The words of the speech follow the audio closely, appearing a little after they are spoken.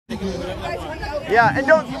Yeah, and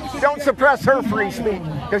don't suppress her free speech,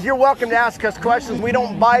 because you're welcome to ask us questions. We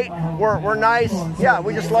don't bite. We're nice. Yeah,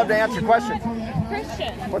 we just love to answer questions.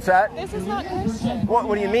 Christian. What's that? This is not Christian.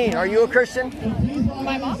 What do you mean? Are you a Christian?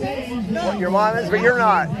 My mom is. Well, your mom is, but you're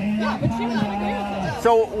not. Yeah, but she would not agree with it.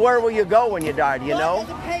 So where will you go when you die? Do you know?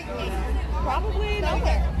 Probably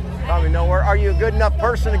nowhere. Probably nowhere. Are you a good enough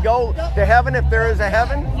person to go to heaven if there is a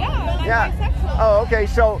heaven? Yeah, I'm bisexual. Oh, okay.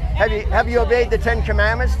 So have you obeyed the 10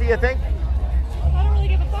 Commandments, do you think? I don't really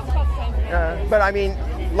give a fuck about the 10 Commandments. But I mean,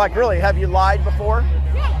 like really, have you lied before?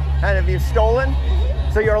 Yeah. And have you stolen?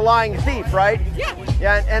 So you're a lying thief, right? Yeah.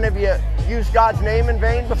 Yeah, and have you used God's name in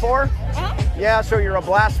vain before? Uh-huh. Yeah, so you're a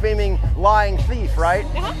blaspheming, lying thief, right?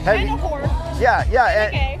 Uh-huh. And a whore. Yeah,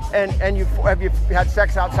 and have you had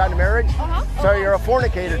sex outside of marriage? Uh-huh. So you're a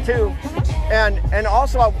fornicator too. Uh-huh. And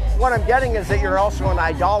also what I'm getting is that you're also an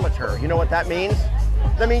idolater. You know what that means?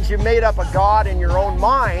 That means you made up a god in your own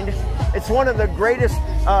mind. It's one of the greatest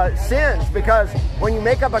sins, because when you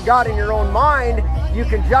make up a god in your own mind, you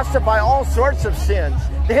can justify all sorts of sins.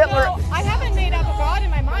 Hitler. No, I haven't made up a god in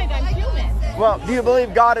my mind. I'm human. Well, do you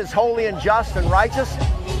believe God is holy and just and righteous?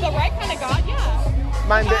 The right kind of God,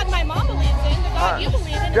 yeah. The God my mom believes in, the God you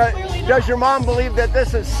believe in, is clearly not. Does your mom believe that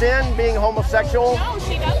this is sin, being homosexual? No,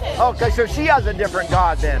 she doesn't. Okay, so she has a different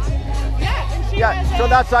God then. Yeah, and she has so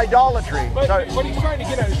that's idolatry. But what he's trying to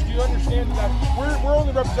get at is, do you understand that we're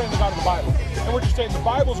only representing the God of the Bible, and we're just saying the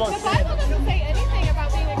Bible's our standard. The Bible doesn't say anything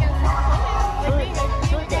about being against women, or being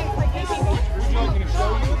against like taking. Would you like me to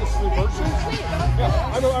show you the three verses?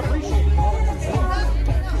 Yeah, I know, I appreciate it. A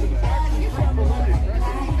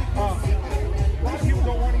lot of people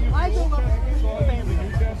don't want to use the Old Testament, so I'll use the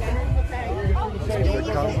New Testament.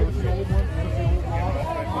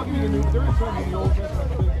 I'll give you the New. There is some in the Old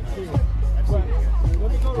Testament too. But let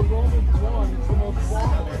me go to Romans 1. It's the most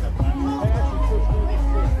prominent.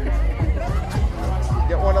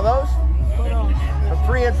 Get one of those? Some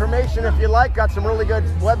free information if you like. Got some really good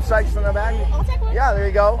websites in the back. Yeah, there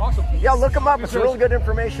you go. Awesome. Yeah, look them up. It's really good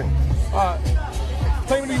information.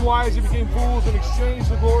 Claiming to be wise, they became fools and exchanged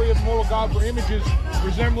the glory of the mortal God for images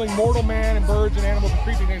resembling mortal man and birds and animals and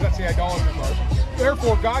creeping things. That's the idolatry part.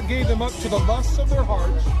 Therefore, God gave them up to the lusts of their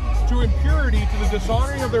hearts, to impurity, to the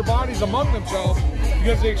dishonoring of their bodies among themselves,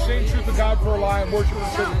 because they exchanged truth of God for a lie and worshiped a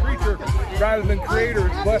certain creature rather than Creator,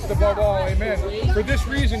 blessed above all. Amen. For this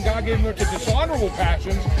reason, God gave them up to dishonorable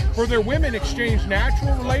passions, for their women exchanged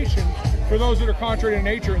natural relations for those that are contrary to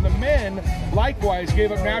nature, and the men likewise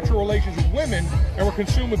gave up natural relations with women and were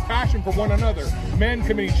consumed with passion for one another, men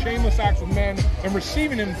committing shameless acts with men and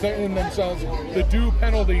receiving in themselves the due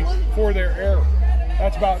penalty for their error.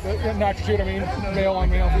 That's about, not you see what I mean? Male on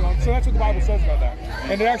male. So that's what the Bible says about that.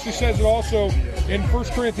 And it actually says it also in 1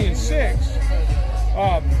 Corinthians 6,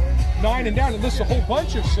 9 and down. It lists a whole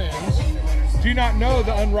bunch of sins. Do you not know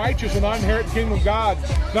the unrighteous will not inherit the kingdom of God,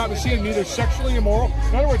 not the sin, neither sexually immoral?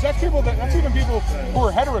 In other words, that's even people who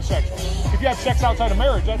are heterosexual. If you have sex outside of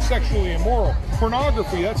marriage, that's sexually immoral.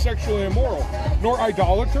 Pornography, that's sexually immoral. Nor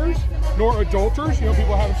idolaters, nor adulterers,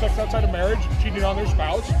 people having sex outside of marriage, cheating on their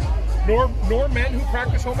spouse. Nor men who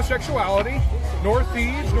practice homosexuality, nor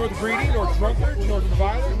thieves, nor the greedy, nor drunkards, nor the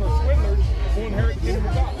revilers, nor swindlers will inherit the kingdom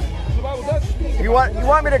of God. So the Bible does speak. You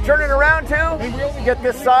want me to turn it around too? Get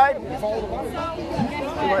this side? Follow the Bible.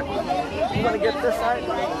 You want to get this side?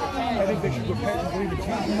 I think they should repent and believe in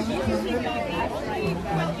Jesus.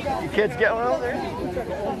 You kids get one over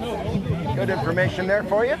there? Good information there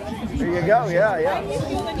for you. There you go. Yeah.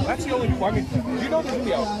 That's the only. I mean, you know there's going to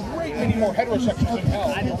be a great many more heterosexuals in hell.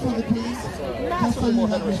 Massively more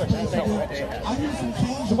heterosexuals in hell.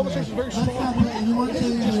 So homosexuality is very strong. It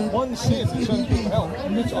isn't just one sin that sends people to hell.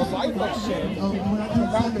 It's a life of sin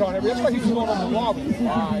compounded on every. That's why he's going on the law with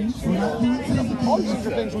lies. All these things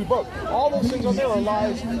are things we broke. All those things on there are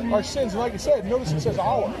lies, are sins. And like I said, notice it says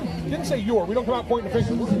our. It didn't say your. We don't come out pointing the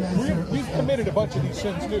finger. We've committed a bunch of these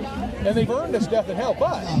sins too. And they've earned us death and hell.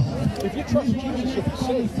 But if you trust Jesus, you'll be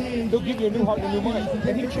saved. He'll give you a new heart and a new mind.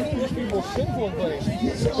 And he changes people's sinful ways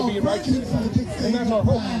to be in righteousness. And that's our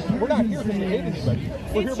hope. We're not here because we hate anybody.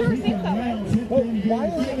 We're here because well, why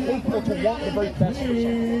is it hateful to want the very best for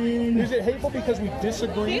someone? Is it hateful because we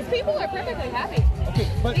disagree? These people are perfectly happy. Okay,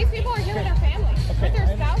 but these people are here with their families, with their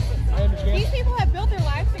spouses. I understand. These people have built their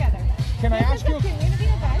lives together. Can I ask you? This is a community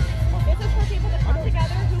event. This is for people that come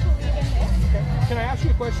together who believe in this. Can I ask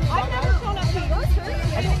you a question? I've never shown up to your church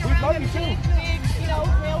waving around a big,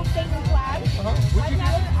 real Satan flag.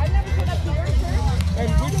 I've never shown up to your church. And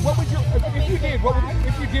what would your, if you did,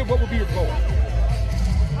 what would be your goal?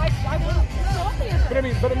 I wouldn't show up to your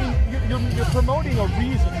church. But I mean, you're promoting a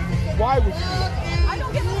reason. Why would you do that? I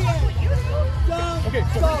don't give a fuck what you Okay,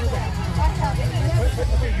 so here's the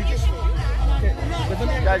thing. Okay, you just... Okay, but let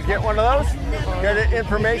me... You guys get one of those? Get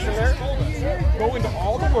information there? Go into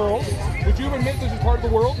all the world. Would you admit this is part of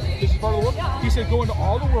the world? This is part of the world? He said go into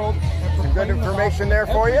all the world and proclaim Good information there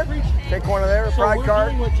for you. Take one of their pride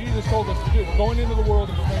card. So we're doing what Jesus told us to do. We're going into the world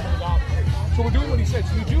and proclaiming the gospel. So we're doing what he said.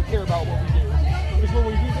 So you do care about what we do. Because when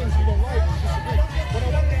we do things we don't like, we disagree. But I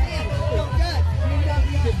want to ask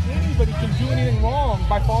you that anybody can do anything wrong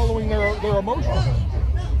by following their emotions.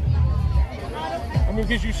 I mean,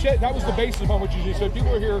 because you said, that was the basis upon which you just said,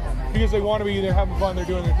 people are here because they want to be, they're having fun, they're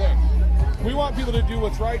doing their thing. We want people to do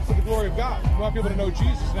what's right for the glory of God. We want people to know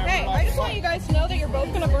Jesus. And hey, I just want you guys to know that you're both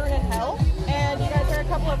going to burn in hell, and you guys are a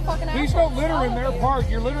couple of fucking assholes. Please don't litter in their park.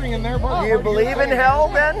 You're littering in their park. Do you believe in hell,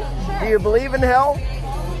 Ben? Do you believe in hell?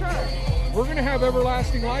 Sure. We're going to have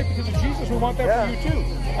everlasting life because of Jesus. We want that for you too.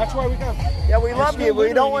 That's why we come. Yeah, we love you.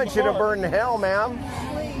 We don't want you to burn in hell, ma'am.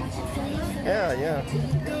 Yeah, yeah.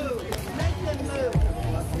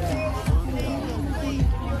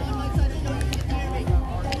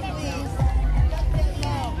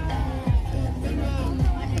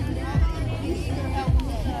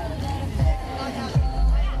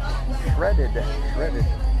 Shredded.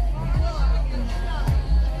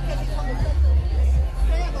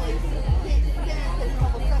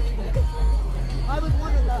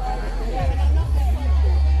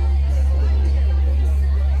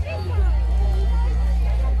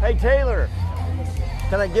 Hey Taylor,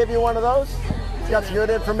 can I give you one of those? It's got some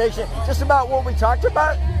good information just about what we talked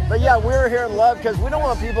about. But yeah, we're here in love because we don't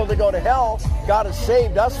want people to go to hell. God has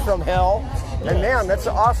saved us from hell. And man, that's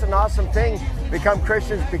an awesome thing. Become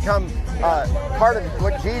Christians, become part of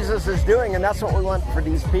what Jesus is doing, and that's what we want for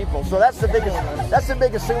these people. So that's the biggest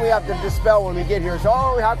thing we have to dispel when we get here. So,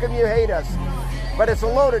 oh, how come you hate us? But it's a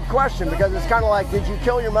loaded question because it's kind of like, did you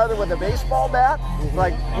kill your mother with a baseball bat?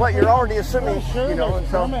 Like, what, you're already assuming, you know. And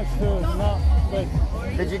so,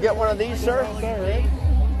 did you get one of these, sir?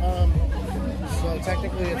 So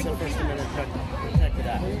technically it's a First Amendment protected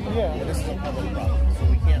act. Yeah. But this is a public property, so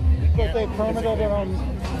we can't. But they permitted them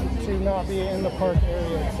to not be in the park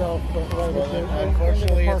area itself. But right,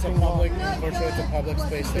 Unfortunately, it's a public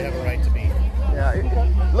space. They have a right to be.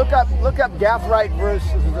 Yeah. Look up Gathright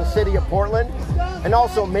versus the city of Portland, and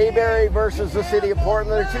also Mayberry versus the city of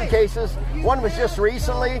Portland. There are two cases. One was just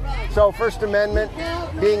recently. So First Amendment,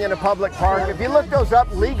 being in a public park. If you look those up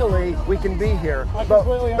legally, we can be here. But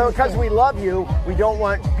because we love you, we don't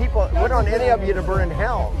want people. We don't want any of you to burn in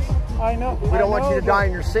hell. I know. We don't want you to die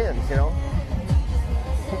in your sins, you know.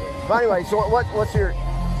 But anyway, so what's your?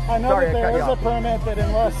 I know that there is a permit that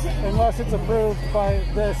unless it's approved by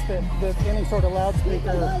this, that any sort of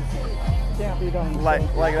loudspeaker can't be done. Like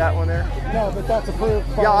that one there? No, but that's approved.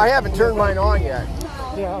 Yeah, I haven't turned mine on yet.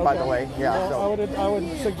 Yeah, okay. By the way, yeah. Well, So. I would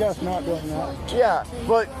suggest not doing that. Yeah,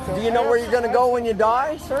 but do you know where you're going to go when you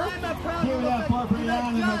die, sir?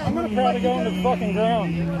 I'm going to try to go into the fucking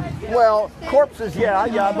ground. Well, corpses,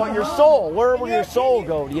 yeah, but your soul, where will your soul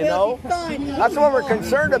go, do you know? That's what we're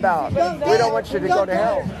concerned about. We don't want you to go to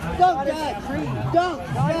hell. Don't judge.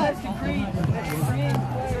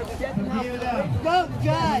 Don't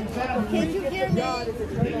judge. Can't you hear me? No.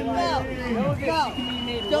 Don't judge.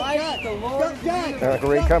 Don't judge.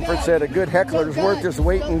 Ray Comfort said a good heckler is worth his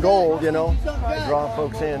weight in gold, you know, to draw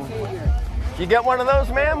folks in. You get one of those,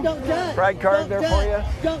 ma'am? Don't judge. Pride card there for you?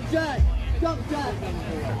 Don't judge. Don't judge.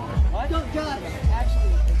 Don't judge.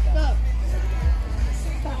 Actually, no.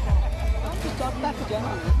 Just talk back to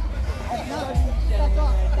gentlemen. Back off.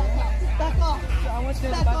 Back off. I want you to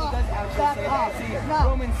know the Bible does actually say that. See,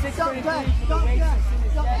 Romans 6:33. Don't judge.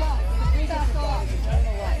 Don't judge. Back off.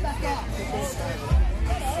 Back off.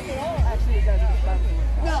 Actually, it does.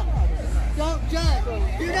 No. Don't judge.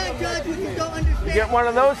 Do not judge what you don't understand. You get one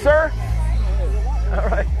of those, sir? All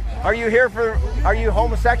right. Are you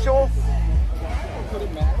homosexual?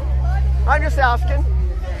 I'm just asking.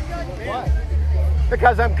 Why?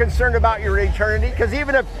 Because I'm concerned about your eternity. Because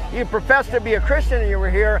even if you profess to be a Christian and you were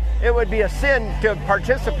here, it would be a sin to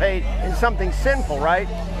participate in something sinful, right?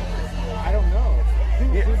 I don't know.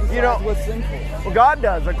 You know what's sinful? Well, God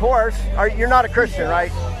does, of course. You're not a Christian,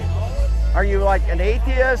 right? Are you like an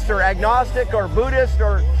atheist or agnostic or Buddhist,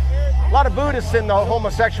 or a lot of Buddhists in the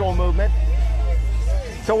homosexual movement?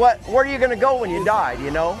 So where are you going to go when you die? Do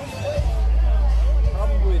you know?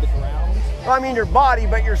 Probably the ground. Well, I mean your body,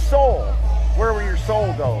 but your soul. Where will your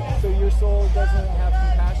soul go? So your soul doesn't have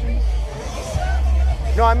compassion?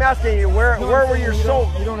 No, I'm asking you, where will your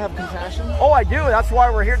soul? You don't have compassion? Oh, I do. That's why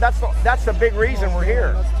we're here. That's the big reason we're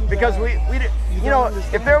here. Because we you know,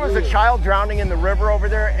 if there was a child drowning in the river over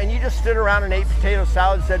there, and you just stood around and ate potato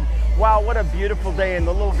salad and said, wow, what a beautiful day, and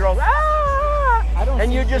the little girl, ah, I don't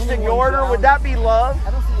and you see just anyone ignored her, drowning. would that be love?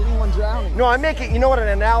 I don't see anyone drowning. No, I make it, you know what an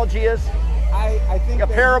analogy is? I think A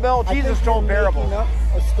that parable? I Jesus think told you're parables. making up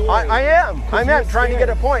a story. I am trying to get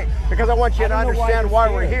a point, because I want you to I don't know why understand you're why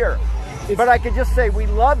we're scared. here. But I could just say, we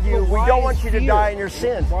love you, But we why don't is want you to fear- die in your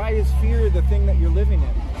sins. Why is fear the thing that you're living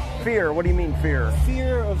in? Fear, what do you mean fear?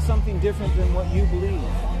 Fear of something different than what you believe.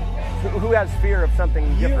 Who has fear of something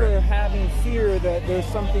different? You're having fear that there's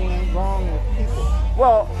something wrong with people.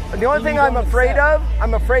 Well, the only thing You I'm don't afraid accept. of,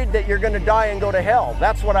 I'm afraid that you're going to die and go to hell.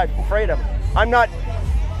 That's what I'm afraid of. I'm not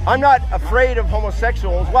afraid of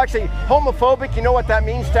homosexuals. Well, actually, homophobic, you know what that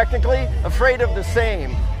means technically? Afraid of the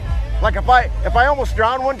same. Like if I almost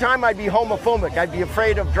drowned one time, I'd be homophobic. I'd be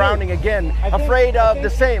afraid of drowning again. I think The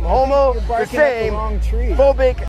same. Homo, you're the barking up the same. wrong tree. Phobic,